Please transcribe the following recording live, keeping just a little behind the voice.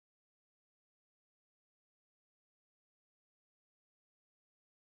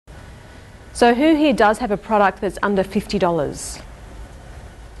So who here does have a product that's under $50?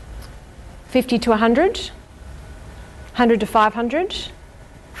 50 to 100? 100 to 500?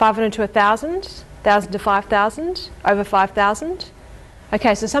 500 to 1,000? 1,000 to 5,000? Over 5,000?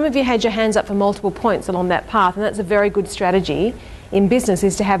 Okay, so some of you had your hands up for multiple points along that path, and that's a very good strategy in business,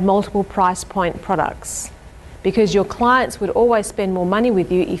 is to have multiple price point products, because your clients would always spend more money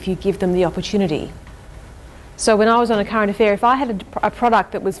with you if you give them the opportunity. So when I was on a current affair, if I had a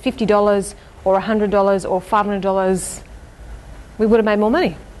product that was $50 or $100 or $500, we would have made more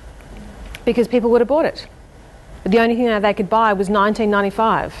money because people would have bought it. But the only thing that they could buy was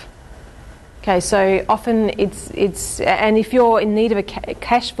 $19.95. Okay, so often it's and if you're in need of a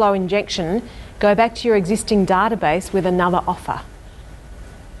cash flow injection, go back to your existing database with another offer.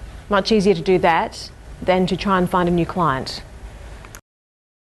 Much easier to do that than to try and find a new client.